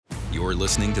You're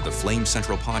listening to the Flame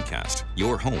Central Podcast,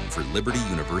 your home for Liberty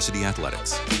University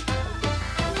athletics.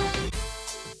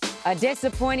 A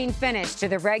disappointing finish to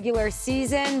the regular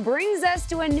season brings us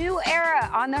to a new era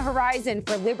on the horizon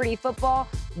for Liberty football.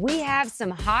 We have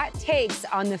some hot takes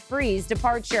on the Freeze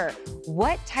departure.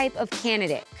 What type of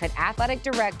candidate could athletic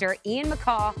director Ian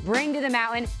McCaw bring to the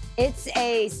mountain? It's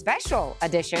a special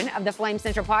edition of the Flame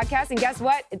Central Podcast, and guess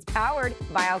what? It's powered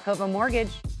by Alcova Mortgage.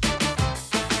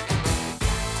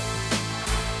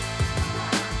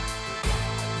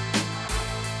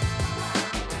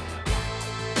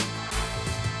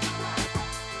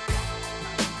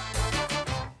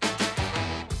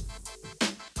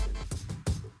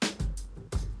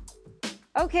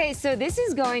 Okay, so this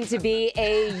is going to be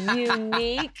a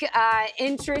unique,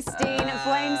 interesting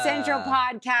Flame Central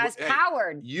podcast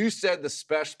powered. You said the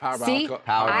special power. See,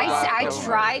 I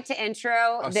tried to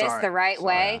intro the right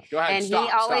way, Go ahead, and stop,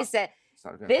 he always stop.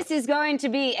 said, this is going to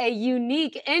be a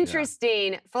unique,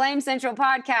 interesting Flame Central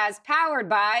podcast powered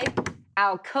by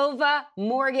Alcova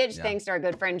Mortgage. Yeah. Thanks to our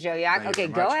good friend Joe Yak. Thank you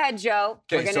Okay, very go much. ahead, Joe.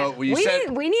 Okay, so you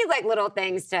said- we need like little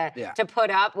things to put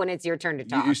up when it's your turn to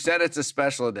talk. You said it's a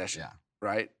special edition, Yeah.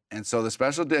 right? And so the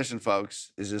special edition,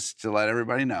 folks, is just to let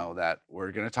everybody know that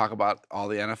we're going to talk about all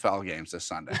the NFL games this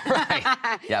Sunday. Right.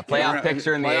 Yeah, playoff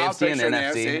picture in the Playoff AFC and picture in the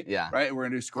NFC. AFC, Yeah. Right? We're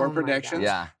going to do score Oh my predictions. God.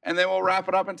 Yeah. And then we'll wrap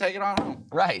it up and take it on home.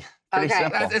 Right. Pretty Okay.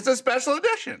 simple. It's a special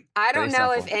edition. I don't Pretty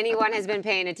know simple. if anyone has been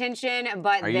paying attention,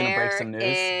 but Are you gonna break there some news?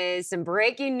 is some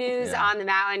breaking news Yeah. on the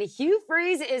mountain. Hugh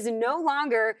Freeze is no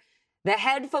longer the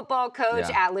head football coach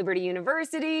Yeah. at Liberty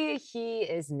University. He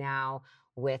is now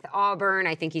with Auburn.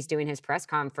 I think he's doing his press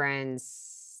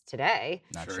conference today.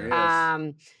 Not Sure sure.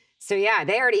 is. So yeah,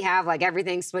 they already have like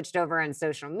everything switched over on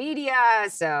social media.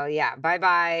 So yeah,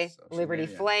 bye-bye Social Liberty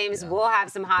media. Flames. Yeah. We'll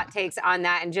have some hot takes on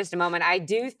that in just a moment. I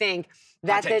do think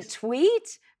that the takes.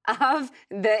 tweet of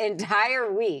the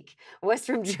entire week was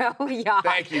from Joe Young.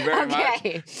 Thank you very much.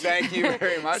 Okay. Thank you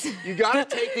very much. You got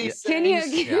to take these Can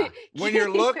things you when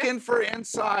you're looking for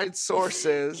inside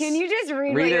sources. can you just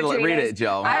read Read what it, your tweet read is? it,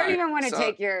 Joe. I don't Alright, even want to so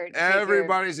take your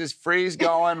Everybody's just Freeze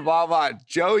going, blah, blah.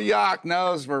 Joe Yock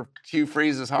knows where Hugh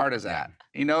Freeze's heart is at.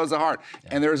 He knows the heart.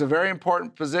 And there's a very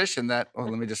important position that,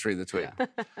 let me just read the tweet.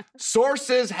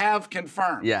 Sources have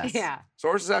confirmed. Yes. Yeah.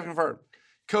 Sources have confirmed.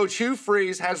 Coach Hugh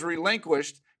Freeze has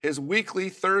relinquished his weekly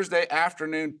Thursday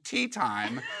afternoon tea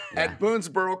time at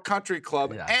Boonesboro Country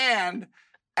Club Yeah. and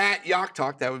at Yacht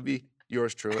Talk. That would be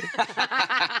yours truly.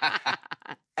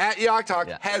 At Yacht Talk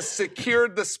Yeah. has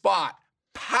secured the spot.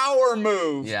 Power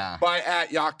move Yeah. by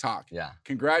at Yacht Talk. Yeah.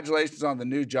 Congratulations on the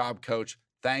new job, Coach.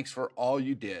 Thanks for all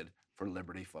you did for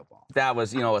Liberty football. That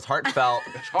was, it's heartfelt,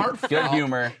 It's heartfelt. good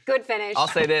humor. Good finish. I'll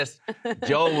say this.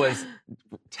 Joe was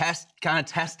kind of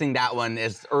testing that one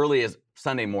as early as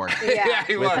Sunday morning. Yeah.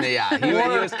 he With was. me, yeah. He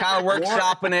was kind of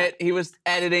workshopping it. He was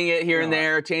editing it here and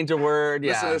there, change a word.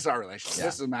 Yeah. This is our relationship. Yeah.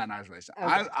 This is Matt and I's relationship.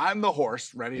 Okay. I'm the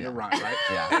horse ready to run, right?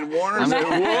 Yeah. And Warner's I'm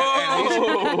like,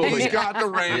 whoa! and he's got the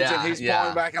reins Yeah, and he's yeah.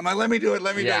 pulling back. I'm like, let me do it.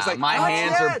 Yeah, He's like, my "Not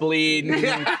hands yet." are bleeding.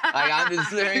 Yeah. Like I'm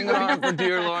just hanging on for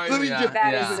dear Lord. Let me yeah. do-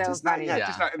 That yeah. is so Just not funny. yet, Yeah.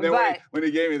 just not. And then But- when he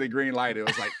gave me the green light, it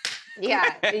was like,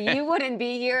 Yeah, you wouldn't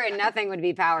be here and nothing would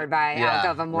be powered by Yeah,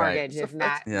 Alcova Mortgage right. if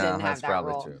Matt Yeah, didn't have that's that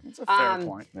probably role. true. it's a fair Um,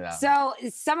 point. Yeah. So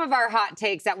some of our hot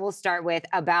takes that we'll start with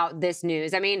about this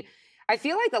news. I mean, I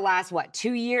feel like the last,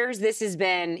 2 years, this has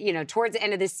been, towards the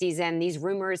end of this season, these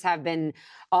rumors have been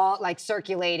all like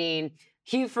circulating.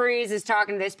 Hugh Freeze is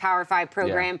talking to this Power 5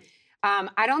 program.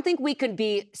 I don't think we could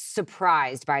be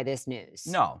surprised by this news.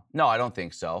 No, I don't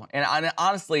think so. And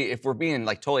honestly, if we're being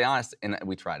like totally honest, and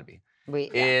we try to be,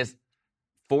 is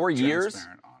 4 years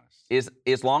Transparent, honest.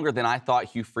 is longer than I thought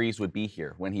Hugh Freeze would be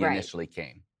here when he Right. initially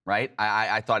came. Right?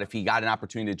 I thought if he got an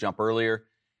opportunity to jump earlier,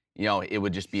 it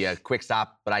would just be a quick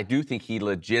stop. But I do think he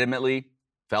legitimately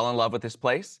fell in love with this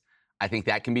place. I think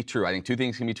that can be true. I think two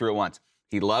things can be true at once.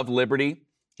 He loved Liberty.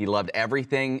 He loved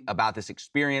everything about this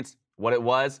experience, what it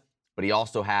was, but he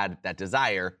also had that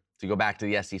desire to go back to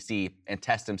the SEC and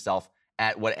test himself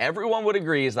at what everyone would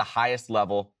agree is the highest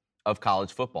level of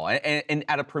college football and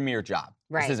at a premier job.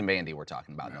 Right. This isn't Vandy we're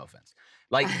talking about, no offense.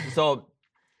 So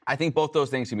I think both those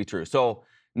things can be true. So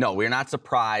no, we're not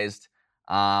surprised.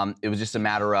 It was just a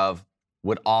matter of,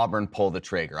 would Auburn pull the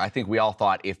trigger? I think we all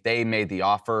thought if they made the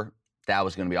offer, that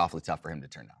was going to be awfully tough for him to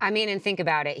turn down. I mean, and think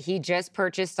about it. He just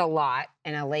purchased a lot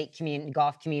in a lake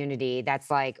golf community that's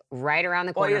like right around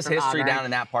the Well, corner he has from history Auburn. down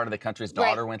in that part of the country. His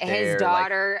daughter went there. His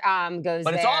daughter goes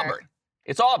but there. it's Auburn.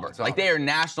 It's Auburn. It's Like Auburn. they are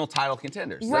national title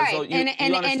contenders. So- Right. So you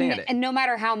understand it. And no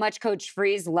matter how much Coach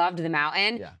Freeze loved the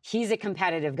mountain, Yeah. he's a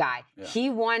competitive guy. Yeah. He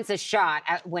wants a shot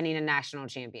at winning a national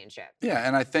championship. Yeah,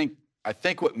 and I think I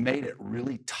think what made it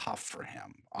really tough for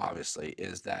him, obviously,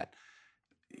 is that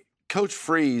Coach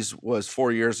Freeze was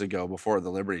 4 years ago before the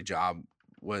Liberty job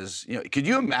was, could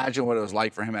you imagine what it was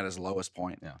like for him at his lowest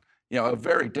point? Yeah.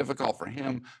 Very difficult for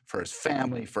him, for his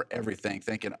family, for everything,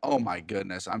 thinking, oh my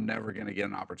goodness, I'm never going to get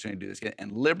an opportunity to do this again.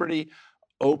 And Liberty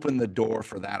opened the door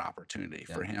for that opportunity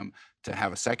for him to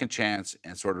have a second chance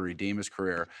and sort of redeem his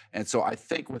career. And so I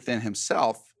think within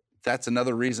himself, that's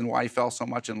another reason why he fell so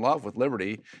much in love with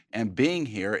Liberty and being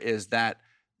here, is that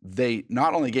they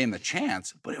not only gave him the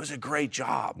chance, but it was a great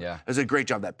job. Yeah. It was a great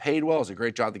job that paid well. It was a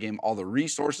great job that gave him all the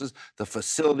resources, the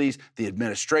facilities, the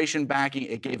administration backing.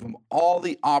 It gave him all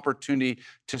the opportunity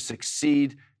to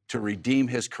succeed, to redeem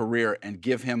his career, and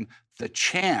give him the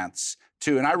chance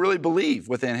to, and I really believe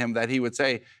within him that he would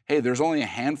say, hey, there's only a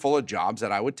handful of jobs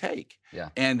that I would take. Yeah.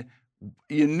 And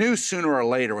you knew sooner or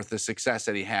later with the success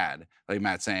that he had, like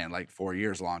Matt's saying, like 4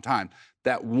 years, a long time,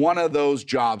 that one of those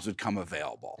jobs would come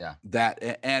available. Yeah.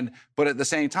 But at the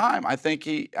same time, I think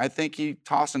he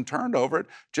tossed and turned over it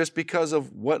just because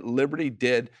of what Liberty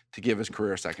did to give his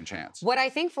career a second chance. What I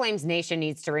think Flames Nation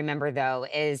needs to remember, though,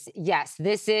 is yes,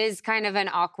 this is kind of an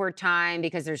awkward time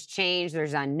because there's change,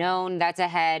 there's unknown that's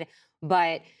ahead,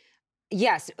 but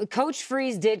yes, Coach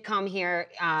Freeze did come here.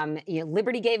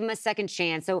 Liberty gave him a second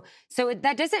chance. So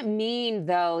that doesn't mean,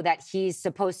 though, that he's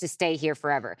supposed to stay here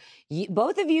forever.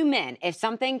 Both of you men, if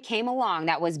something came along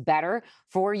that was better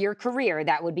for your career,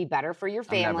 that would be better for your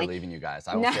family. I'm never leaving you guys.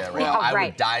 I will say that right now. I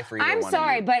would die for either one of you. I'm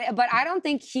sorry, but I don't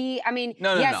think he,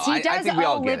 No. he does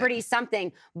owe Liberty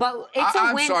something, but it's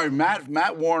a win. I'm sorry,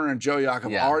 Matt Warner and Joe Yock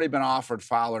have already been offered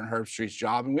Fowler and Herbstreit's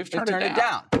job, and we've turned it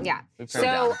down. Yeah.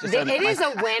 So it is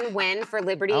a win-win for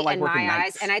Liberty in my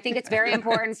eyes, and I think it's very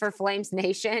important for Flames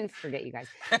Nation. Forget you guys.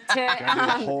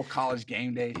 The whole college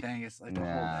game day thing. It's like the whole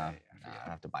day. I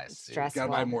have to buy a suit. Stressful.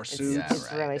 Gotta buy more suits.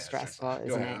 It's really stressful,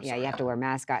 isn't it? Yeah, you have to wear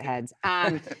mascot heads.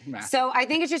 Mascot. So I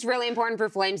think it's just really important for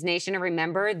Flames Nation to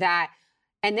remember that,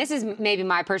 and this is maybe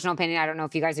my personal opinion, I don't know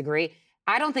if you guys agree,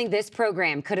 I don't think this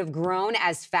program could have grown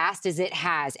as fast as it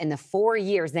has in the 4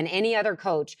 years than any other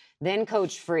coach than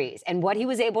Coach Freeze. And what he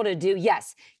was able to do,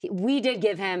 yes,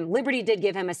 Liberty did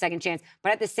give him a second chance,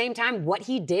 but at the same time, what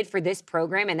he did for this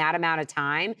program in that amount of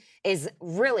time is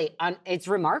really, it's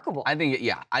remarkable. I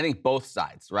think both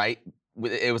sides, right?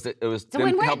 It was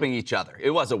them helping each other.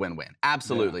 It was a win-win,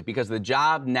 absolutely, because the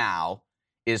job now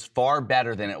is far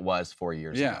better than it was 4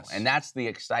 years ago. And that's the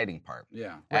exciting part.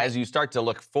 Yeah. As you start to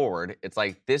look forward, it's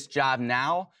like this job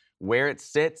now, where it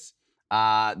sits,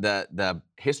 the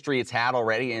history it's had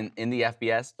already in the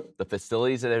FBS, the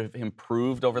facilities that have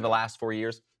improved over the last 4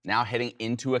 years, now heading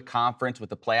into a conference with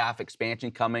the playoff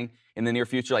expansion coming in the near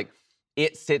future, like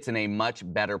it sits in a much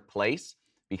better place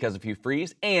because of Hugh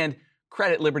Freeze. And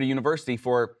credit Liberty University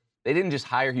for, they didn't just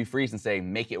hire Hugh Freeze and say,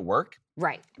 make it work.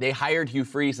 Right. They hired Hugh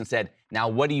Freeze and said, now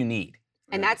what do you need?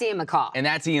 And that's Ian McCall.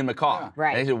 Yeah.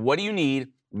 Right. And they said, what do you need?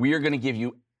 We are going to give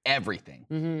you everything.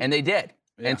 Mm-hmm. And they did.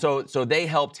 Yeah. And so they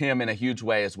helped him in a huge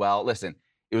way as well. Listen,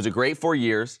 it was a great 4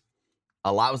 years.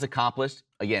 A lot was accomplished.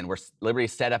 Again, Liberty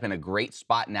is set up in a great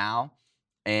spot now.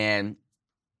 And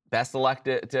best of luck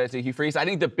to Hugh Freeze. I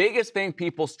think the biggest thing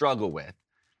people struggle with,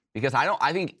 because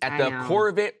I think at the core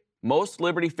of it, most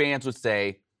Liberty fans would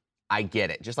say, I get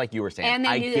it, just like you were saying. And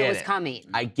they knew it was coming.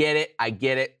 I get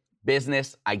it.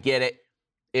 Business, I get it.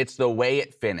 It's the way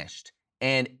it finished.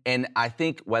 And I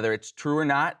think whether it's true or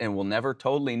not, and we'll never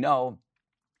totally know,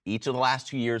 each of the last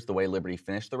 2 years, the way Liberty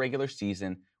finished the regular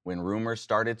season, when rumors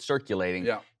started circulating,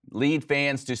 lead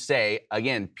fans to say,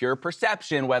 again, pure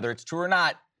perception, whether it's true or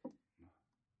not,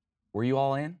 were you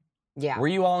all in? Yeah. Were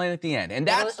you all in at the end? And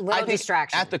that's, little I think,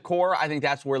 distraction. at the core, I think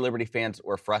that's where Liberty fans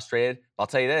were frustrated. I'll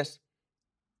tell you this.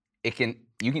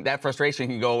 That frustration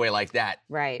can go away like that.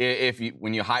 Right.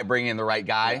 When you bring in the right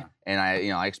guy, and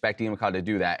I expect Ian McCall to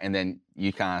do that, and then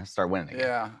you kind of start winning again.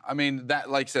 Yeah, I mean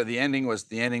that, like I said, the ending was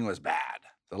bad.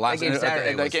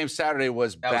 That game Saturday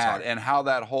was bad, and how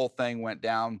that whole thing went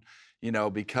down,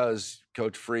 because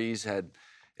Coach Freeze had.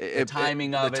 The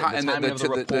timing of the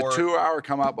 2-hour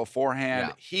come out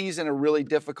beforehand, he's in a really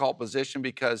difficult position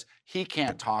because he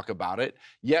can't talk about it.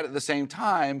 Yet at the same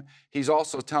time, he's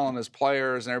also telling his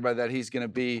players and everybody that he's going to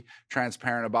be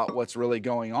transparent about what's really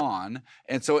going on.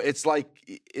 And so it's like,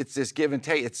 it's this give and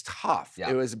take. It's tough.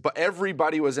 Yeah. But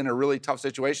everybody was in a really tough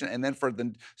situation. And then for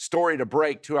the story to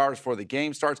break 2 hours before the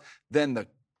game starts, then the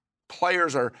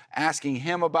players are asking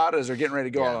him about it as they're getting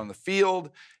ready to go out on the field.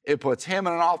 It puts him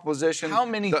in an off position.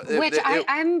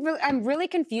 I'm really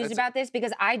confused about this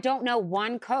because I don't know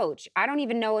one coach. I don't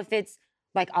even know if it's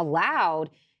like allowed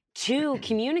to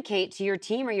communicate to your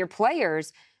team or your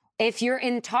players if you're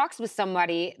in talks with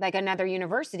somebody like another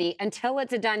university until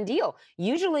it's a done deal.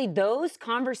 Usually those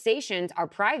conversations are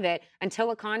private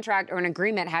until a contract or an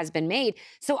agreement has been made.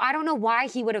 So I don't know why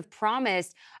he would have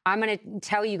promised, I'm going to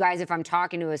tell you guys if I'm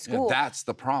talking to a school. Yeah, that's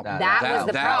the problem. That was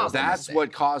the problem. That's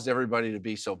what caused everybody to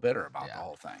be so bitter about the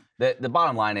whole thing. The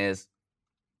bottom line is,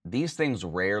 these things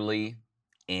rarely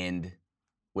end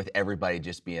with everybody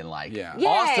just being like,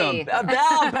 awesome,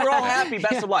 we're all happy,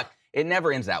 best of luck. It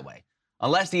never ends that way.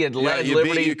 Unless he had led you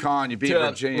Liberty beat UConn, you beat to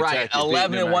Virginia Tech,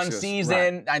 11-1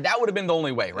 season. Right. That would have been the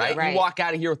only way, right? Right. You walk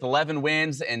out of here with 11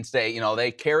 wins and say,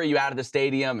 they carry you out of the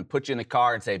stadium and put you in the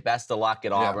car and say, best of luck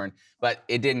at Auburn. But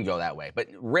it didn't go that way. But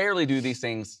rarely do these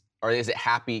things, or is it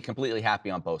completely happy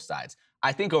on both sides?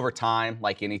 I think over time,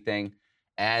 like anything,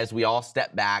 as we all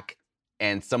step back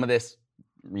and some of this,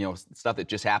 stuff that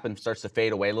just happened starts to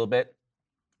fade away a little bit,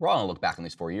 we're all going to look back on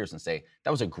these 4 years and say, that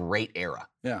was a great era.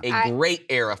 Yeah. Great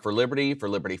era for Liberty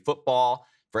football,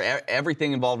 for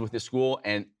everything involved with this school,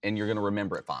 and you're going to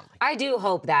remember it fondly. I do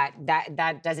hope that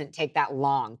doesn't take that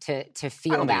long to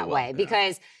feel that way,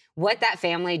 because what that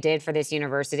family did for this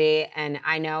university, and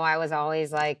I know I was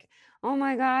always like, oh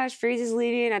my gosh, Freeze is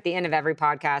leaving at the end of every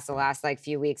podcast the last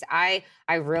few weeks. I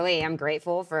really am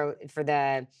grateful for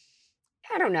the,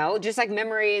 I don't know, just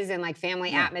memories and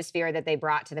family atmosphere that they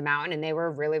brought to the Mountain, and they were a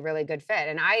really, really good fit.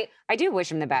 And I do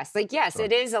wish him the best. Yes,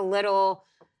 It is a little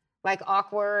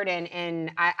awkward,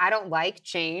 and I don't like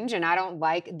change, and I don't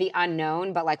like the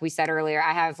unknown. But like we said earlier,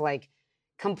 I have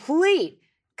complete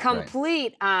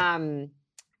confidence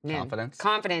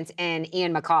in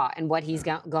Ian McCaw and what he's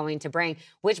going to bring.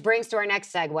 Which brings to our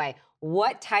next segue: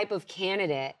 what type of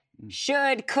candidate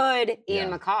could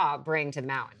Ian McCaw bring to the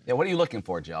Mountain? Yeah, what are you looking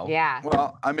for, Joe? Yeah.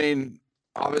 Well, I mean,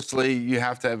 obviously you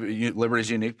have to have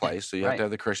Liberty's a unique place, so you have to have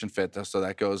the Christian fit. So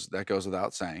that goes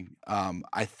without saying.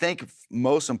 I think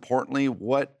most importantly,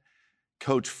 what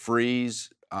Coach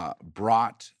Freeze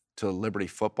brought to Liberty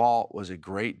football was a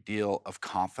great deal of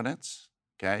confidence.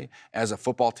 Okay, as a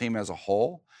football team as a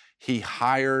whole, he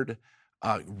hired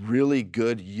really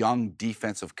good young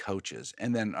defensive coaches,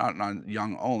 and then not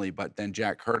young only, but then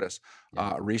Jack Curtis,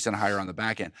 recent hire on the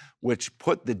back end, which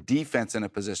put the defense in a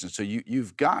position. So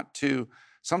you've got to.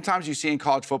 Sometimes you see in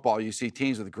college football, you see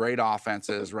teams with great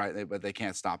offenses, right? But they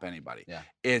can't stop anybody. Yeah.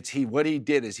 What he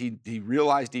did is he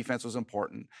realized defense was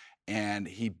important, and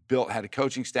he had a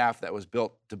coaching staff that was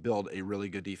built to build a really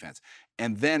good defense.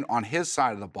 And then on his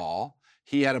side of the ball,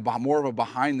 he had more of a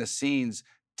behind-the-scenes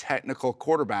technical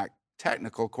quarterback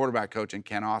coach in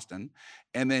Ken Austin.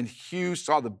 And then Hugh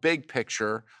saw the big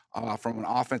picture from an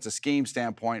offensive scheme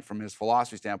standpoint, from his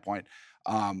philosophy standpoint,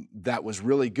 that was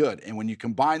really good. And when you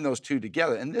combine those two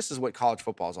together, and this is what college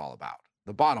football is all about.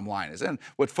 The bottom line is, and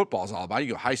what football is all about,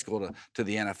 you go high school to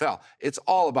the NFL, it's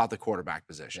all about the quarterback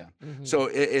position. Yeah. Mm-hmm. So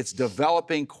it's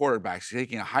developing quarterbacks,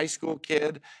 taking a high school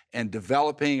kid and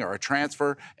developing, or a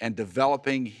transfer, and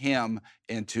developing him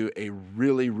into a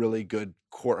really, really good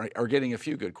or getting a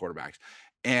few good quarterbacks.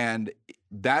 And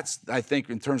that's, I think,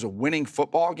 in terms of winning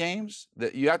football games,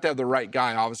 that you have to have the right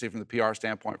guy, obviously, from the PR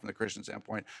standpoint, from the Christian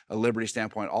standpoint, a Liberty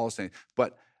standpoint, all those things.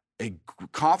 But a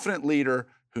confident leader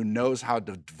who knows how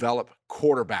to develop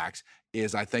quarterbacks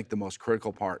is, I think, the most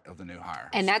critical part of the new hire.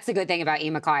 And that's the good thing about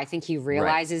Ian McCaw. I think he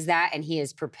realizes that, and he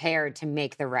is prepared to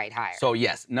make the right hire. So,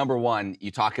 yes, number one,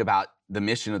 you talk about the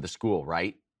mission of the school,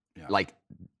 right? Yeah.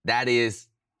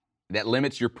 That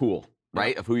limits your pool,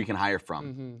 right, of who you can hire from.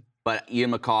 Mm-hmm. But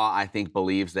Ian McCaw, I think,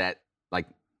 believes that,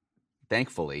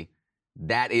 thankfully,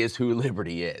 that is who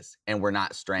Liberty is, and we're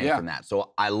not straying from that.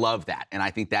 So I love that, and I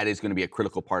think that is going to be a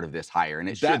critical part of this hire, and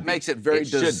that makes it very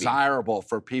desirable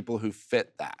for people who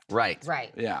fit that. Right.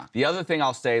 Yeah. The other thing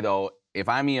I'll say, though, if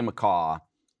I'm Ian McCaw,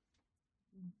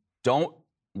 don't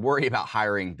worry about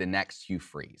hiring the next Hugh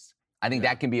Freeze. I think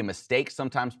that can be a mistake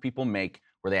sometimes people make,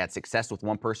 where they had success with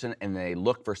one person and they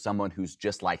look for someone who's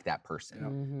just like that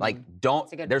person.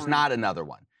 Mm-hmm. There's not another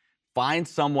one. Find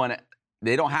someone.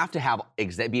 They don't have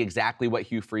to be exactly what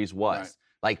Hugh Freeze was.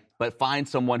 Right. But find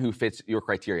someone who fits your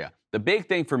criteria. The big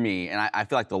thing for me, and I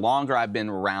feel like the longer I've been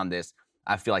around this,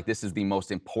 I feel like this is the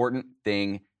most important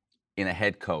thing in a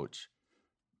head coach.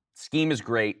 Scheme is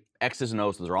great. X's and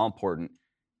O's, those are all important.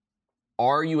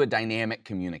 Are you a dynamic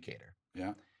communicator?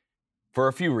 Yeah. For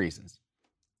a few reasons.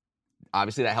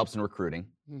 Obviously, that helps in recruiting,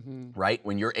 right?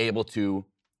 When you're able to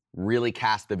really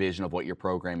cast the vision of what your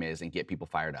program is and get people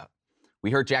fired up.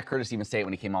 We heard Jack Curtis even say it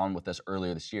when he came on with us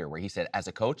earlier this year, where he said, as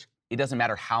a coach, it doesn't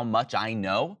matter how much I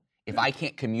know if I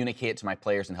can't communicate it to my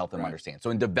players and help them understand. So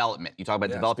in development, you talk about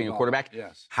developing a quarterback,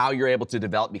 how you're able to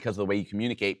develop because of the way you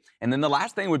communicate. And then the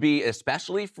last thing would be,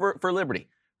 especially for Liberty,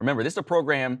 remember, this is a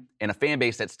program and a fan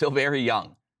base that's still very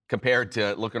young. compared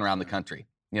to looking around the country.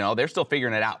 You know, they're still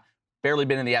figuring it out. Barely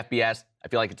been in the FBS. I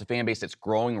feel like it's a fan base that's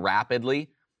growing rapidly.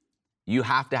 You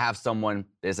have to have someone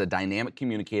that is a dynamic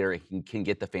communicator and can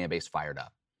get the fan base fired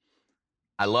up.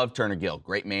 I love Turner Gill,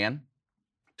 great man.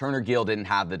 Turner Gill didn't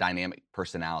have the dynamic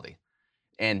personality.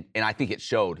 And I think it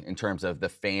showed in terms of the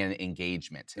fan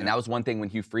engagement. And that was one thing when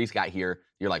Hugh Freeze got here,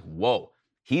 you're like, whoa,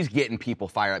 he's getting people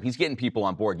fired up. He's getting people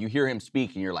on board. You hear him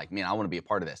speak and you're like, man, I want to be a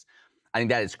part of this. I think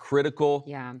that is critical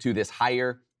to this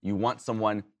hire. You want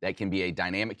someone that can be a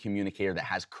dynamic communicator, that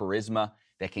has charisma,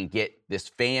 that can get this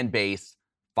fan base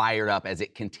fired up as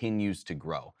it continues to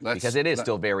grow. Because it is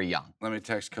still very young. Let me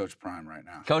text Coach Prime right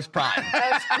now. Coach Prime.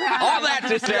 All that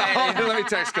to say. Let me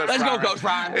text Coach Prime. Let's go, Coach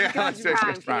Prime. Yeah, let's text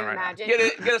Coach Prime right now.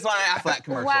 Get us on an Aflac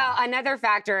commercial. Well, another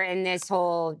factor in this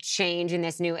whole change in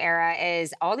this new era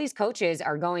is all these coaches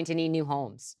are going to need new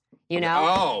homes. You know?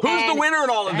 Oh. Who's the winner in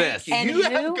all of this? And You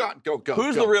who- have got go.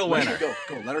 Who's the real winner? Go.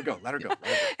 Let her go.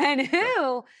 And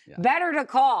who better to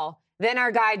call than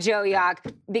our guy Joe Yock?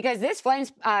 Because this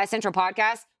Flames Central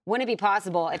podcast wouldn't be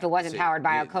possible if it wasn't powered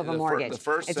by Alcova Mortgage.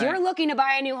 If you're looking to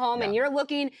buy a new home and you're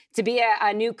looking to be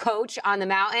a new coach on the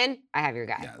mountain, I have your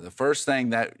guy. Yeah, the first thing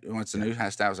that once the new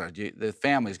has to have is the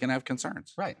family's going to have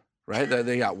concerns. Right.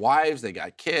 They got wives, they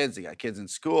got kids in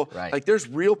school. Right. Like there's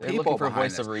real They're people looking for a behind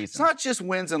voice this. of reason. It's not just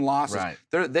wins and losses. Right.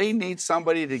 They need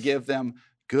somebody to give them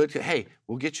good. Hey,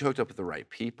 we'll get you hooked up with the right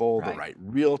people, the right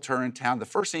realtor in town. The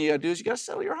first thing you got to do is you got to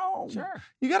settle your home. Sure.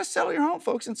 You got to settle your home,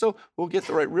 folks. And so we'll get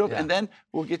the right realtor, and then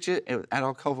we'll get you at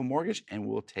Alcova Mortgage, and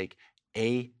we'll take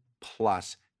A+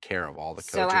 care of all the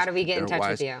coaches. So how do we get in their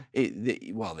touch with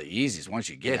wives. The easiest, once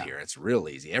you get here, it's real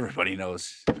easy. Everybody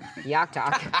knows. Yock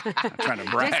Talk. I'm trying to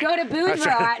brag. Just go to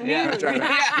Boonesboro at noon.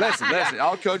 Listen,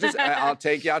 all coaches, I'll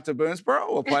take you out to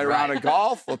Boonesboro. We'll play around at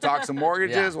golf. We'll talk some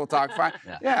mortgages. We'll talk fine.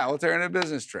 We'll take a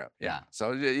business trip.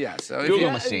 So Google if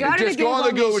you machine. Go to just the go on the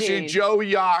Google Google machine. Joe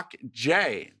Yock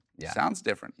J. Sounds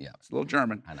different. Yeah. It's a little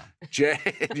German. I know. J.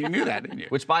 You knew that, didn't you?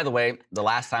 Which, by the way, the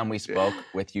last time we spoke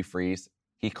with Hugh Freeze,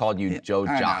 he called you Joe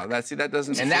I Jock. know. That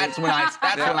doesn't. And that's when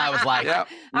I was like, Yep.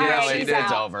 you know, All right,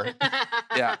 it's over.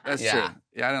 Yeah, that's true.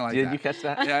 Yeah, I didn't like that. Did you catch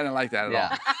that? Yeah, I didn't like that at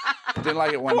Yeah. all. Didn't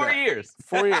like it one 4 day. years.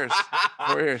 4 years.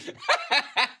 4 years.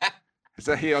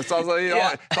 So it's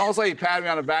almost like he patted me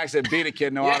on the back and said, beat it,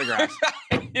 kid, no autographs.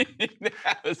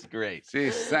 That was great.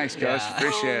 Jeez, thanks, Coach. Yeah.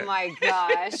 Appreciate it. Oh my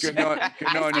gosh. Good knowing you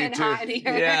It's been hot in too.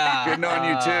 here. Yeah. Good knowing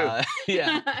you too.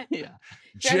 Yeah.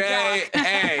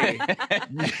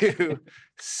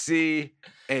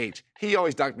 J-A-U-C-H. He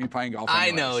always ducked me playing golf. I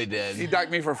anyways. know he did. He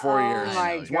ducked me for 4 years. Oh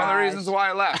my It's one of the gosh. reasons why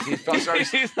I left. He started.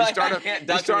 He's like, I can't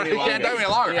duck you any He can't duck me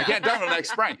any longer. Yeah. I can't duck him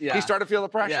next spring. Yeah. He started to feel the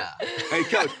pressure. Yeah. Hey,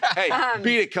 Coach. Hey,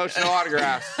 beat it, Coach. No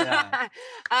autographs.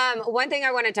 One thing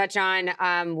I want to touch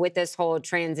on with this whole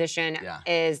transition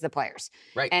is the players.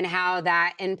 Right. And how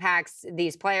that impacts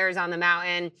these players on the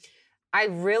mountain.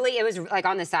 It was like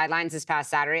on the sidelines this past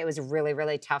Saturday, it was really,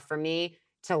 really tough for me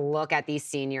to look at these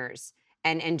seniors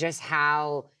and just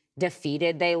how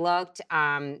defeated they looked.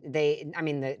 The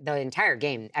entire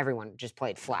game, everyone just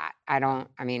played flat. No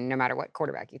matter what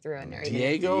quarterback you threw in there.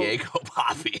 Diego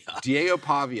Pavia. Diego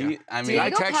Pavia. Diego I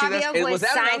text you this? Pavia was Was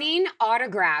that enough? signing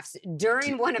autographs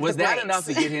during one of Was the breaks. that enough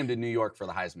to get him to New York for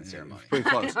the Heisman ceremony? Pretty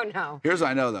close. I don't know. Here's what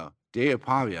I know, though. Diego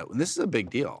Pavia, and this is a big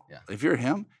deal. Yeah. If you're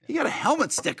him, he got a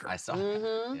helmet sticker. I saw.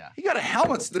 Mm-hmm. Yeah. He got a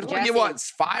helmet sticker. Jesse. You want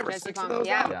 5 or Jesse 6 of Palmer, those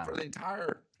yeah. out Yeah. for the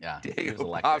entire. Yeah. He was Diego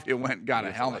electric. Pavia went and got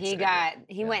a helmet He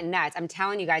sticker. went nuts. I'm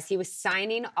telling you guys, he was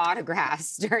signing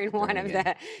autographs during one of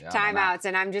the timeouts,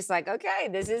 and I'm just like, okay,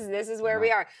 this is where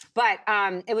we are. But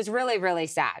it was really, really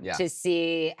sad to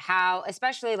see how,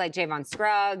 especially like Javon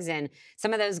Scruggs and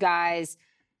some of those guys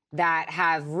that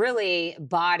have really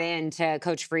bought into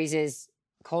Coach Freeze's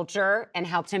culture and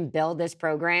helped him build this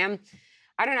program.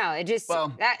 I don't know. It just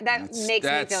that makes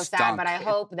me feel sad. But I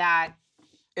hope that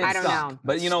I don't know.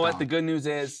 But you know what? The good news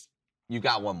is you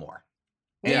got one more.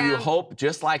 And Yeah. you hope,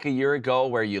 just like a year ago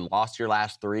where you lost your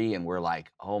last 3 and we're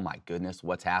like, oh my goodness,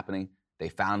 what's happening? They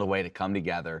found a way to come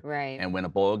together and win a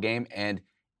bowl game. And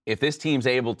if this team's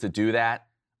able to do that,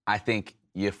 I think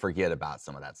you forget about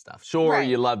some of that stuff. Sure,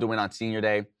 you love to win on senior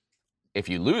day. If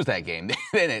you lose that game,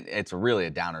 then it's really a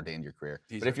downer to end your career.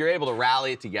 But if you're able to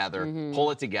rally it together,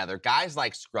 pull it together, guys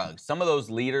like Scruggs, some of those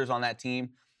leaders on that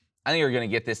team, I think are going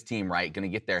to get this team right, going to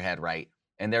get their head right,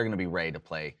 and they're going to be ready to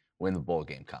play when the bowl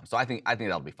game comes. So I think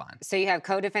that'll be fine. So you have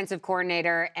co-defensive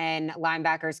coordinator and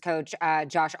linebackers coach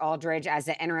Josh Aldridge as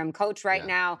the interim coach right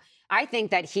now. I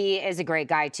think that he is a great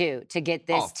guy too to get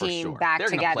this team back They're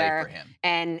together play for him.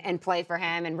 and play for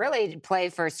him and really play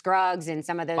for Scruggs and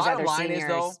some of those Bottom other line seniors. is,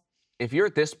 though, if you're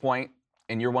at this point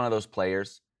and you're one of those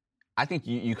players, I think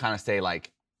you kind of say,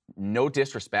 like, no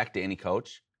disrespect to any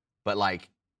coach, but like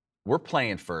we're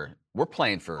playing for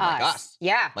like us.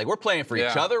 Yeah. Like we're playing for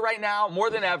each other right now more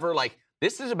than ever. Like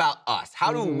this is about us.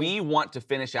 How do we want to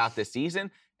finish out this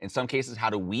season? In some cases, how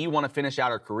do we want to finish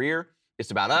out our career?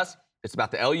 It's about us. It's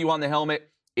about the LU on the helmet.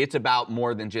 It's about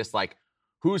more than just like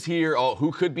who's here,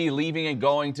 who could be leaving and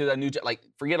going to a new job. Like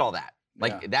forget all that.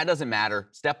 Like that doesn't matter.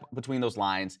 Step between those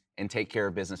lines and take care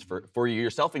of business for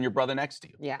yourself and your brother next to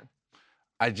you. Yeah.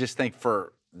 I just think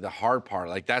for the hard part,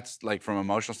 like that's like from an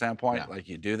emotional standpoint, like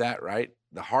you do that, right?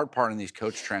 The hard part in these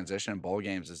coach transition and bowl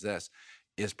games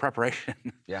is preparation.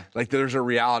 Yeah. Like there's a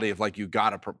reality of like you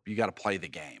gotta play the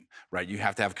game, right? You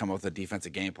have to come up with a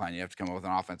defensive game plan. You have to come up with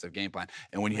an offensive game plan.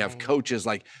 And when you have coaches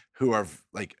like who are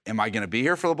like, am I going to be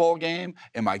here for the bowl game?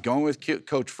 Am I going with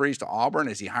Coach Freeze to Auburn?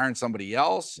 Is he hiring somebody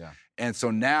else? Yeah. And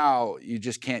so now you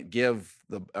just can't give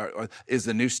is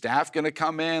the new staff going to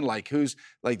come in? Like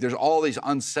there's all these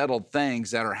unsettled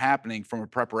things that are happening from a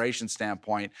preparation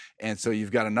standpoint. And so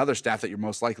you've got another staff that you're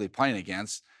most likely playing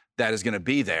against that is going to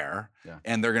be there,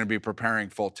 and they're going to be preparing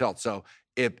full tilt. So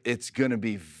it's going to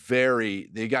be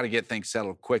you got to get things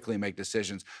settled quickly, make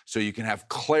decisions so you can have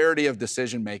clarity of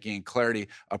decision-making and clarity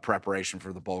of preparation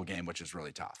for the bowl game, which is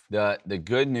really tough. The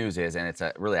good news is, and it's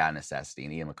really out of necessity,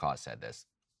 and Ian McCaw said this,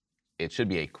 it should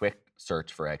be a quick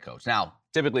search for a head coach. Now,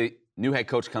 typically, new head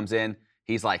coach comes in,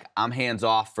 he's like, I'm hands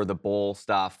off for the bowl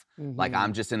stuff. Like,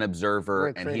 I'm just an observer,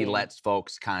 and he lets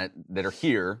folks kind of that are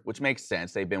here, which makes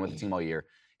sense, they've been with the team all year,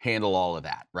 handle all of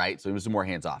that, right? So he was more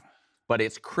hands off. But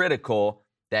it's critical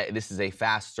that this is a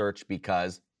fast search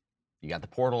because you got the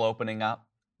portal opening up.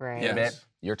 Right. Yes.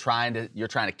 You're trying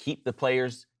to keep the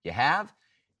players you have.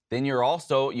 Then you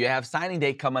have signing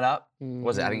day coming up. What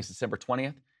was it? I think it's December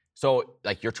 20th. So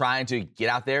like you're trying to get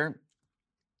out there,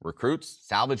 recruits,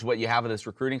 salvage what you have of this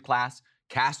recruiting class,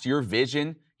 cast your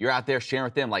vision. You're out there sharing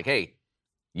with them like, hey,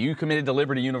 you committed to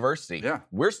Liberty University. Yeah.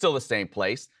 We're still the same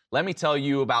place. Let me tell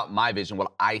you about my vision,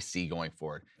 what I see going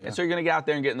forward. Yeah. And so you're going to get out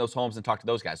there and get in those homes and talk to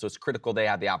those guys. So it's critical they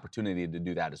have the opportunity to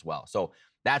do that as well. So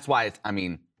that's why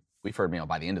we've heard,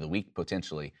 by the end of the week,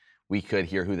 potentially, we could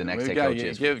hear who the next head coach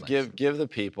is. Give the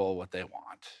people what they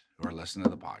want who are listening to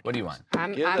the podcast. What do you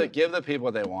want? Give the people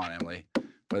what they want, Emily.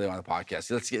 What they want the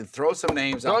podcast. Let's throw some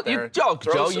names out there. Joe,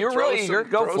 you're really eager.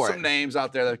 Go for it. Throw some names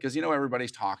out there because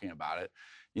everybody's talking about it.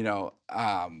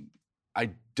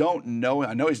 I don't know.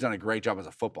 I know he's done a great job as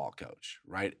a football coach,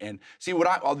 right? And see,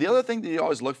 the other thing that you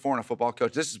always look for in a football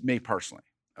coach, this is me personally,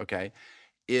 okay,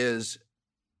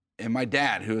 and my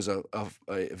dad, who is a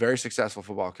very successful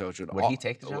football coach, would he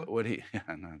take the job? Would he? Yeah,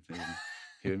 no,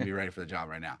 he wouldn't be ready for the job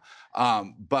right now.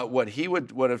 But what he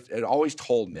would have always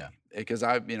told me, because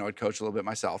I'd coached a little bit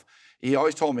myself, he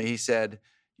always told me, he said,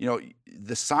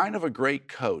 the sign of a great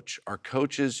coach are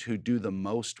coaches who do the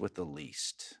most with the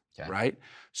least. Okay. Right?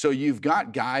 So you've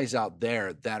got guys out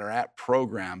there that are at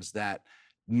programs that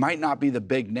might not be the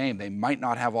big name. They might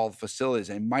not have all the facilities.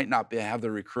 They might not have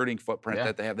the recruiting footprint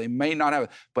that they have. They may not have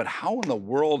it. But how in the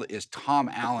world is Tom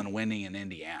Allen winning in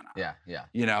Indiana?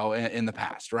 In the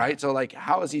past, right? So, like,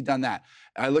 how has he done that?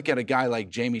 I look at a guy like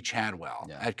Jamie Chadwell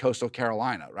at Coastal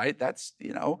Carolina, right? That's,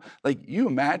 you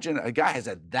imagine a guy has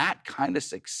had that kind of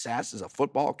success as a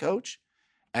football coach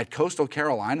at Coastal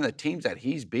Carolina, the teams that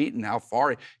he's beaten, how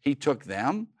far he took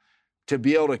them to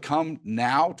be able to come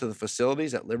now to the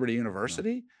facilities at Liberty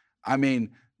University.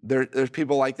 There's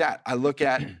people like that. I look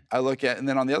at, and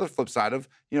then on the other flip side of,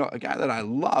 a guy that I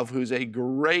love who's a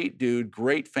great dude,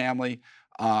 great family,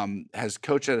 has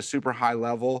coached at a super high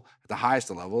level, at the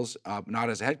highest of levels, not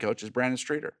as a head coach, is Brandon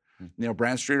Streeter.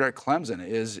 Brandon Streeter at Clemson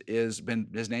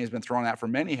his name's been thrown out for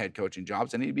many head coaching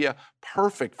jobs, and he'd be a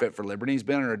perfect fit for Liberty. He's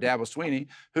been under Dabo Swinney,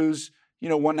 who's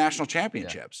won national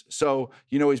championships. Yeah. So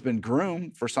he's been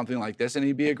groomed for something like this, and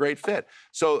he'd be a great fit.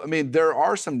 So there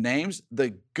are some names.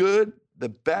 The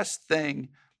best thing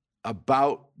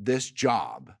about this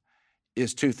job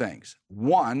is two things.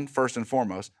 One, first and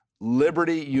foremost,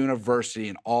 Liberty University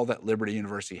and all that Liberty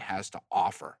University has to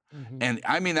offer. And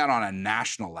I mean that on a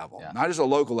national level, not just a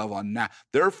local level.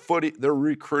 Their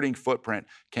recruiting footprint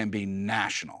can be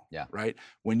national, right?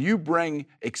 When you bring,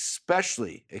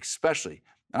 especially,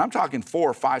 and I'm talking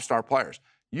 4 or 5-star players,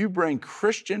 you bring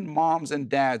Christian moms and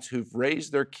dads who've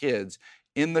raised their kids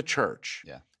in the church,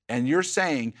 and you're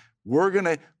saying, we're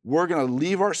gonna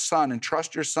leave our son and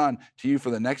trust your son to you for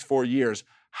the next 4 years.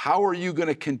 How are you going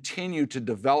to continue to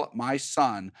develop my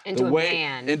son into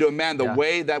a man the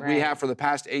way that we have for the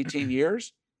past 18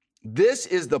 years? This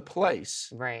is the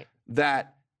place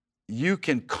that you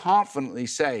can confidently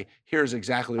say, here's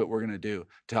exactly what we're going to do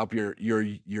to help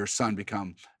your son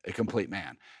become a complete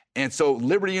man. And so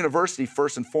Liberty University,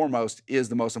 first and foremost, is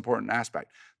the most important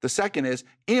aspect. The second is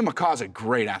Ian McCaw is a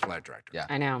great athletic director. Yeah.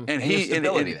 I know. And he he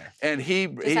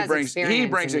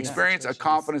brings experience, a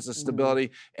confidence, a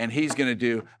stability, and he's going to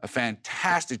do a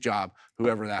fantastic job,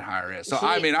 whoever that hire is. So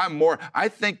I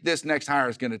think this next hire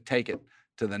is going to take it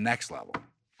to the next level.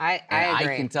 I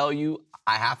agree. I can tell you,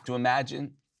 I have to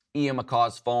imagine Ian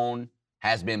McCaw's phone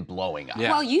has been blowing up.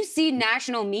 Yeah. Well, you see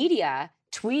national media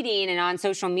tweeting and on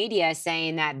social media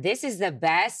saying that this is the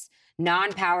best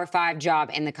non-Power 5 job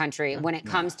in the country when it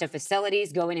comes to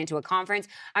facilities, going into a conference.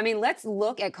 I mean, let's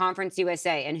look at Conference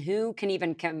USA and who can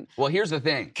even Well, here's the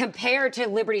thing. compare to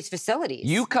Liberty's facilities.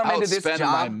 You come into this Outspend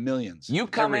job, by millions. You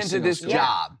come Every into single this school.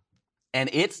 job, and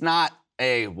it's not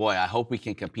a, boy, I hope we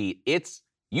can compete. It's,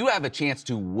 you have a chance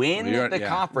to win Well, the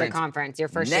conference your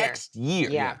first next year.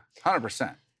 Yeah.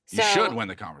 100%. You So, should win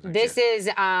the conference. next This year. is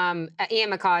Ian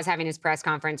McCaw is having his press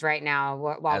conference right now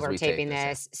while As we're we tape taping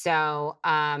this, this. So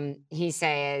he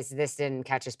says this didn't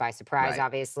catch us by surprise, Right.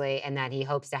 obviously, and that he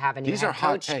hopes to have a new These are head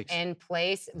hot coach takes. in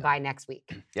place by next week.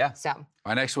 Yeah. So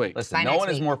By next week. Listen, By no next one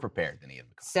is week. more prepared than Ian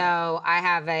McCaw. So I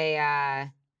have a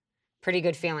pretty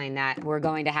good feeling that we're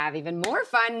going to have even more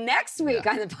fun next week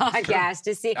on the podcast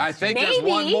to see. I think maybe, there's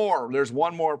one more. There's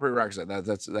one more prerequisite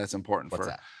that's important. What's for.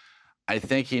 that? I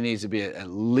think he needs to be at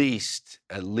least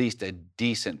a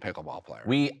decent pickleball player.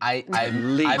 I've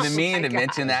least. been meaning Oh my to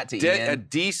mention that to A Ian.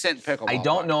 decent pickleball. I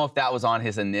don't player. know if that was on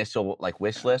his initial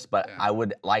wish list, but Yeah. I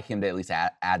would like him to at least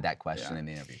add that question in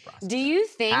the interview process. Do you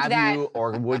think Have that you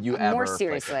or would you ever more play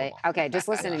seriously? pickleball? Okay, just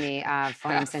listen to me, Flame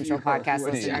Have Central you or podcast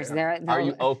would you listeners. ever? Are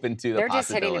you open to the They're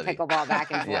just hitting the possibility? pickleball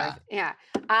back and forth. Yeah.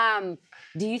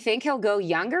 Do you think he'll go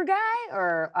younger guy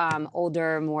or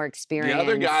older, more The experienced?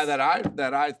 other guy that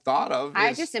I thought of. I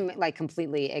is, just am like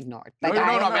completely ignored. No, Like, no,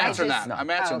 I'm I answering just- that. I'm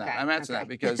answering Oh, that. okay, I'm answering okay. that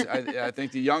because I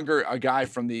think the younger a guy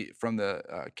from the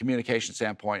communication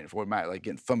standpoint, if we might like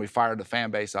getting somebody fired the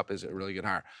fan base up, is a really good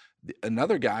hire.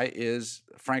 Another guy is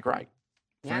Frank Reich.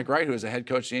 Yeah. Frank Reich, who is the head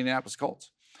coach of the Indianapolis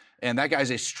Colts, and that guy's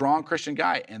a strong Christian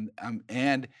guy,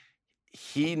 and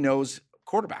he knows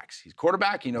quarterbacks. He's a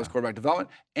quarterback. He knows quarterback development.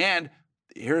 And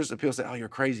here's the people say, "Oh, you're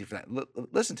crazy for that."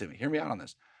 Listen to me. Hear me out on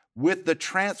this. With the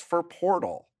transfer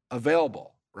portal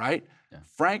available, right? Yeah.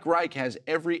 Frank Reich has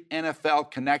every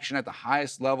NFL connection at the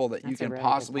highest level that you That's a can really good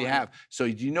possibly point. have. So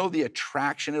do you know the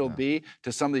attraction it'll be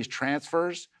to some of these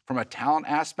transfers from a talent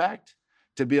aspect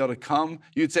to be able to come?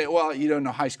 You'd say, well, you don't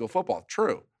know high school football.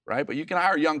 True, right? But you can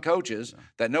hire young coaches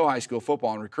that know high school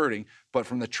football and recruiting. But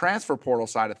from the transfer portal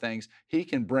side of things, he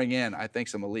can bring in, I think,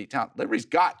 some elite talent. Liberty's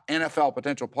got NFL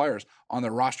potential players on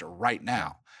their roster right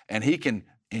now, and he can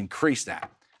increase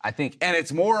that. I think And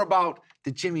it's more about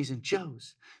the Jimmies and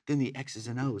Joes than the X's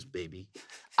and O's, baby.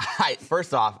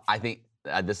 First off, I think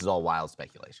this is all wild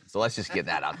speculation. So let's just get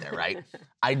that out there, right?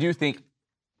 I do think,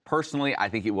 personally, I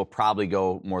think it will probably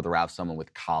go more the route of someone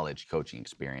with college coaching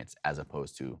experience as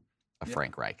opposed to a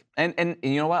Frank Reich. And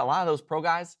you know what? A lot of those pro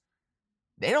guys,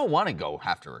 they don't want to go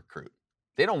have to recruit.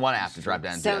 They don't want to have to drive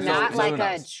down. So to not who like a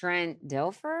knows? Trent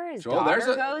Dilfer. His Joel, there's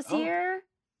daughter a- goes oh. here.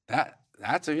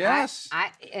 That's a yes.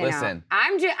 Listen,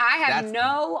 I have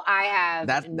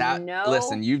that's- no.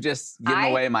 Listen, you just given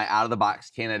away my out of the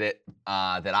box candidate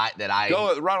that I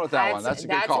Go run with that one. That's a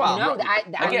good call. No,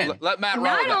 Again, let Matt run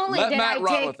not with that. only Let did Matt I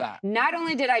run take, with that. not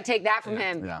only did I take that from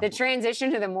him, Yeah. the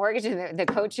transition to the mortgage and the She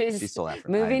coaches stole that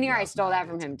from moving me. here, I Yeah, stole no, that I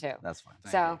from did him too. That's fine.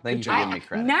 So Thank you for job. giving me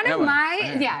credit. none Yeah, of but-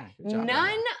 my yeah, good job,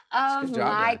 none Good of job,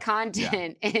 my man.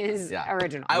 content is Yeah.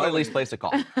 original. I would at least place a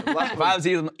call. If I was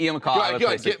Ian McCall, I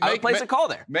would place a call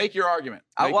there. Make your argument.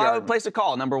 I Make your would argument. place a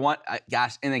call. Number one,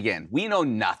 gosh, and again, we know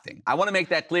nothing. I want to make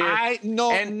that clear. I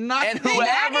know and, nothing. And whoever,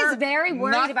 Matt is very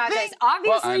worried about this.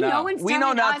 Obviously, I know. no one's We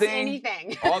telling know us nothing. anything.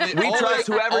 We trust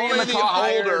whoever Ian McCall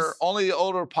hires. Only the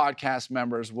older podcast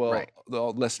members will, Right. the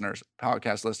listeners,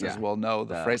 podcast listeners Yeah. will know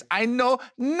the The- phrase. I know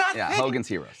nothing. yeah, Hogan's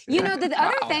Heroes. You know, the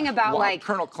other thing about Wow, like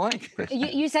Colonel Clink.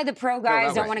 you said the pro guys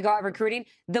that don't way. want to go out recruiting.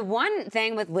 The one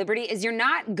thing with Liberty is you're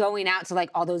not going out to like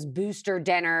all those booster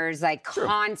dinners like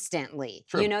constantly.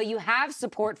 True. You know, you have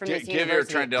support from this Give your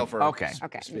university. Trent Dilfer. Okay.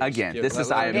 Okay. speech. Again, Give- this let- is,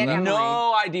 let I him Get have Emily.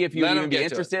 no idea if you Let would him even be get to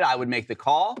it. interested. I would make the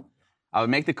call. I would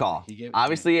make the call. He gave it to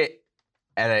Obviously,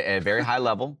 at a very high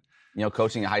level, you know,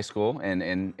 coaching a high school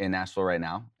in Nashville right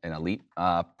now, an elite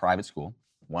private school,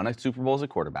 won a Super Bowl as a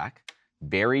quarterback,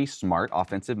 very smart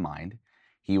offensive mind.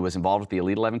 He was involved with the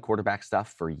Elite 11 quarterback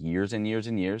stuff for years and years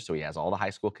and years, so he has all the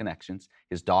high school connections.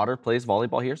 His daughter plays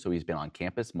volleyball here, so he's been on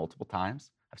campus multiple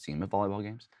times. I've seen him at volleyball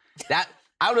games.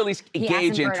 I would at least He gauge asked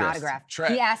him for interest. an autograph.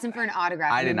 Trent. He asked him for an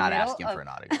autograph. I in did the not middle ask him of- for an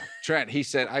autograph. Trent,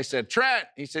 I said, Trent.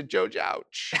 He said, Joe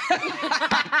Jouch.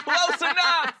 Close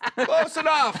enough. Close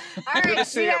enough. All Good right, to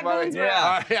see see you, ya, buddy.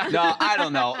 Boonesboro. Yeah. No, I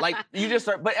don't know. Like, you just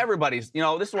start, but everybody's,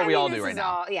 this is what we all do right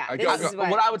now. Yeah, I this go- is go- what,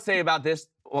 What I would say about this,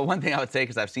 well, one thing I would say,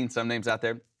 because I've seen some names out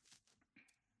there,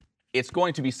 it's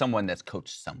going to be someone that's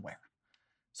coached somewhere.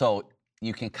 So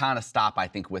you can kind of stop, I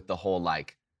think, with the whole,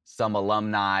 like, some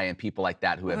alumni and people like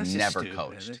that who Well, have that's just never stupid.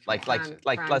 coached. It's Like,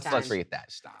 prime let's time. forget that.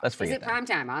 Stop. Let's is forget it that. prime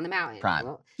time on the mountain? Prime.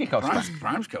 Well, You coach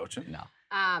Prime's coaching. No.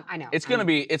 I know. It's gonna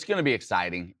be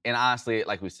exciting. And honestly,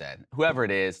 like we said, whoever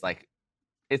it is, like,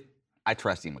 I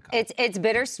trust Ian McCullough. It's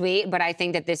bittersweet, but I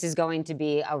think that this is going to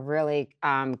be a really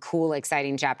cool,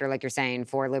 exciting chapter, like you're saying,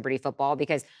 for Liberty football.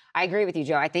 Because I agree with you,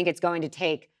 Joe. I think it's going to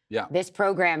take this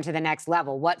program to the next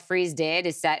level. What Freeze did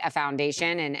is set a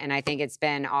foundation, and I think it's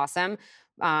been awesome.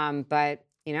 But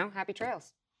happy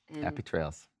trails. And Happy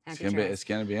trails. happy It's trails.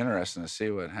 gonna be interesting to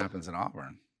see what happens in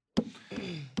Auburn.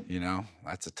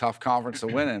 That's a tough conference to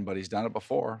win in, but he's done it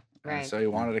before. Right. And so he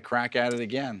wanted to crack at it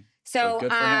again. So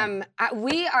good for him.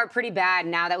 we are pretty bad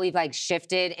now that we've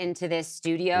shifted into this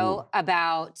studio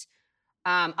about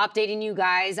updating you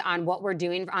guys on what we're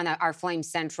doing on our Flame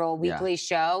Central weekly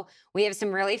show. We have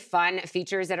some really fun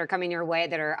features that are coming your way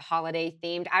that are holiday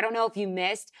themed. I don't know if you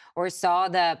missed or saw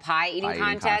the pie eating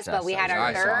contest, but we had our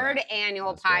I saw third that.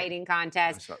 annual That's pie great. eating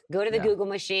contest. I saw- Go to the Yeah. Google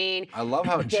machine. I love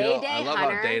how Day-Day chill. I love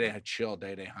Hunter. how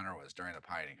Day-Day Hunter was during the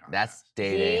pie eating contest. That's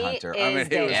Day He Hunter. is I mean, he was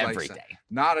Day-Day. every like, day.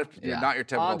 not Yeah. not your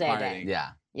typical All pie Day-Day. eating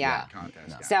Yeah. contest.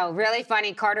 No. guy. So really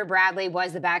funny. Carter Bradley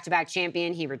was the back-to-back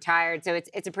champion. He retired. So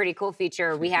it's a pretty cool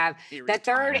feature. We have the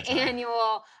third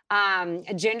annual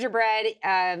gingerbread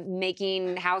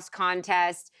making house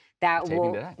contest that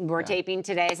Taping today. we're Yeah. taping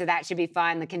today. So that should be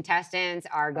fun. The contestants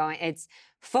are going. It's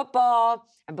football,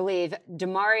 I believe.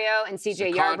 DeMario and CJ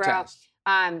It's a Yarbrough. contest.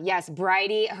 Yes,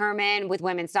 Bridie Herman with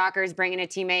women's soccer is bringing a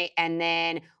teammate, and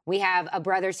then we have a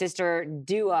brother-sister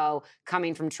duo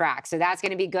coming from track. So that's going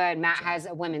to be good. Matt has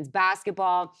a women's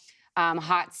basketball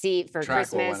hot seat for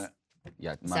Track will Christmas. win it.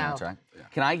 Yeah, So- my track.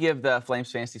 Can I give the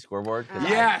Flames fantasy scoreboard? 'Cause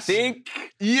Yes. I think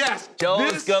Yes.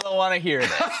 Joe's gonna want to hear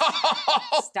this.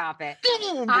 Stop it.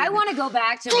 I want to go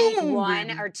back to week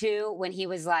 1 or 2 when he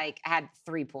was had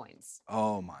 3 points.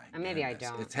 Oh my. Or maybe I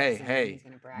goodness. don't. It's hey, So hey. he's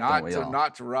gonna brag. Not Don't we to all?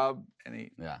 not to rub any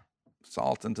Yeah,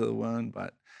 salt into the wound,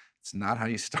 but it's not how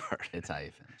you start. it's how you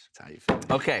finish. It's how you finish.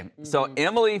 Okay, so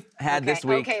Emily had this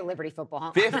week Okay, Liberty football.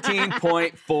 Huh?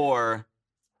 15.4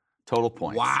 total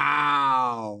points.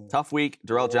 Wow. Tough week.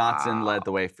 Darrell Johnson led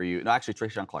the way for you. No, actually,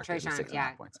 Trayshawn Clark did with Trayshawn, 6.5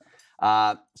 yeah. points.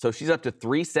 So she's up to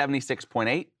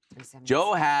 376.8.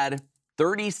 Joe had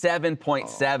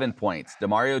 37.7 points.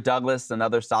 Demario Douglas,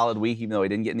 another solid week, even though he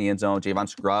didn't get in the end zone. Javon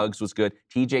Scruggs was good.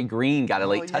 TJ Green got a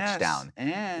late touchdown,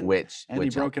 And which he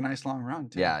broke a nice long run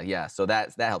too. Yeah. So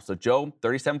that helps. So Joe,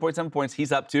 37.7 points.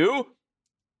 He's up to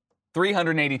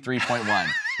 383.1.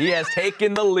 He has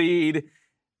taken the lead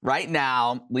right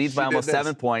now. Leads by She did almost this.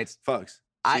 7 points. Folks.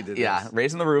 She did this.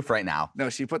 Raising the roof right now. No,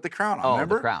 she put the crown on. Oh, the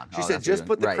remember? crown. She Oh, said, that's "Just even-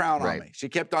 put the right, crown right. on me." She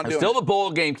kept on It's doing. still it. the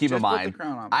bowl game, keep in Just put the mind.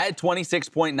 crown on me. I had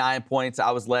 26.9 points. I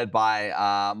was led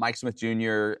by Mike Smith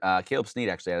Jr. Caleb Snead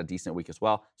actually had a decent week as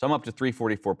well. So I'm up to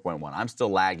 344.1. I'm still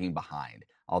lagging behind.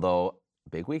 Although,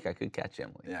 big week, I could catch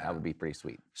Emily. Yeah. That would be pretty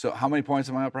sweet. So how many points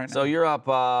am I up right now? So you're up,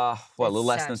 a little It's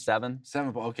less than such- 7?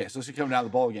 7. Okay, so she's coming down the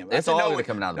bowl game. It's Actually, all no, gonna we-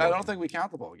 come down the I bowl don't game. think we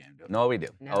count the bowl game, do we? No, we do.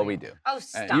 No, we yeah. do. Oh,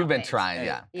 stop You've been it. trying, Hey,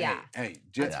 yeah. Yeah. Hey,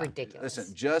 That's ridiculous.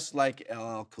 Listen, just like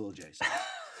LL Cool J said.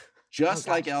 Just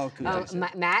like LL Cool J Oh,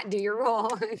 said. Matt, do your role.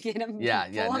 Get him. Yeah.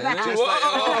 Pull him No, out. Just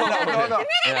like, no.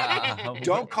 Yeah.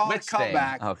 Don't call it Mixed thing.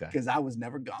 comeback Okay. because I was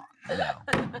never gone. No.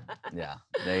 Yeah.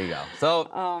 There you go. So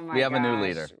Oh my we have a new gosh.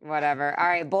 leader. Whatever. All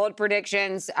right, bold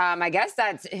predictions. I guess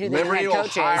that's who the Liberty head will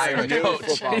coach hire is. a new Coach.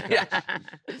 football coach.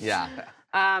 Yeah.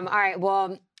 All right.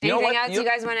 Well, You know anything what? else you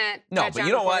guys want to No, touch but on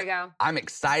you know before what? we go? I'm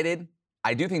excited.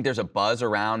 I do think there's a buzz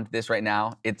around this right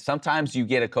now. It's sometimes you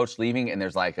get a coach leaving and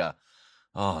there's like a,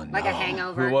 oh no. Like a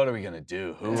hangover? What are we gonna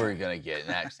do? Who are we gonna get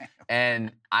next?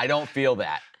 And I don't feel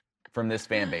that from this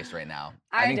fan base right now.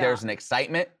 I think there's don't. an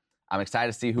excitement. I'm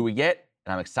excited to see who we get,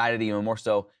 and I'm excited even more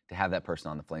so to have that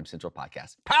person on the Flame Central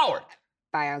podcast. Powered.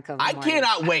 By Alcova I Morning.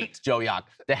 cannot wait, Joe Yock,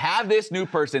 to have this new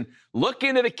person look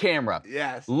into the camera,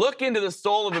 Yes. look into the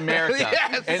soul of America,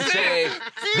 Yes. and say,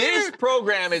 this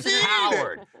program is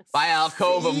powered by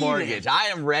Alcova Mortgage. I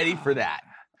am ready for that.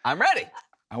 I'm ready.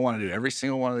 I want to do every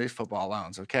single one of these football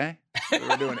loans, okay?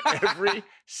 We're doing every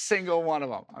single one of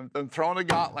them. I'm throwing a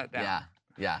gauntlet down.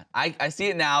 Yeah, I see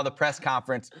it now, the press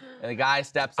conference, and the guy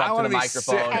steps up to the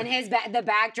microphone. And the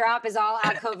backdrop is all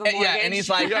Alcova Mortgage. Yeah, and he's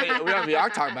like, we have the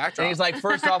Octog backdrop. And he's like,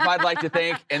 first off, I'd like to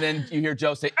thank, and then you hear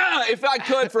Joe say, if I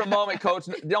could for a moment, Coach,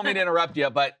 don't mean to interrupt you,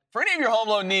 but for any of your home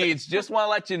loan needs, just want to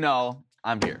let you know,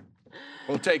 I'm here.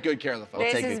 We'll take good care of the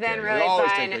folks. This has been really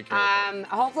fun.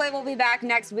 Hopefully we'll be back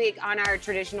next week on our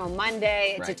traditional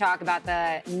Monday to talk about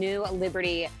the new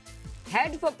Liberty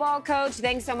head football coach.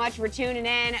 Thanks so much for tuning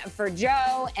in. For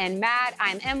Joe and Matt,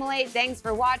 I'm Emily. Thanks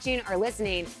for watching or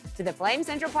listening to the Flame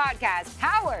Central podcast,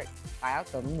 powered by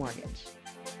Alcova Mortgage.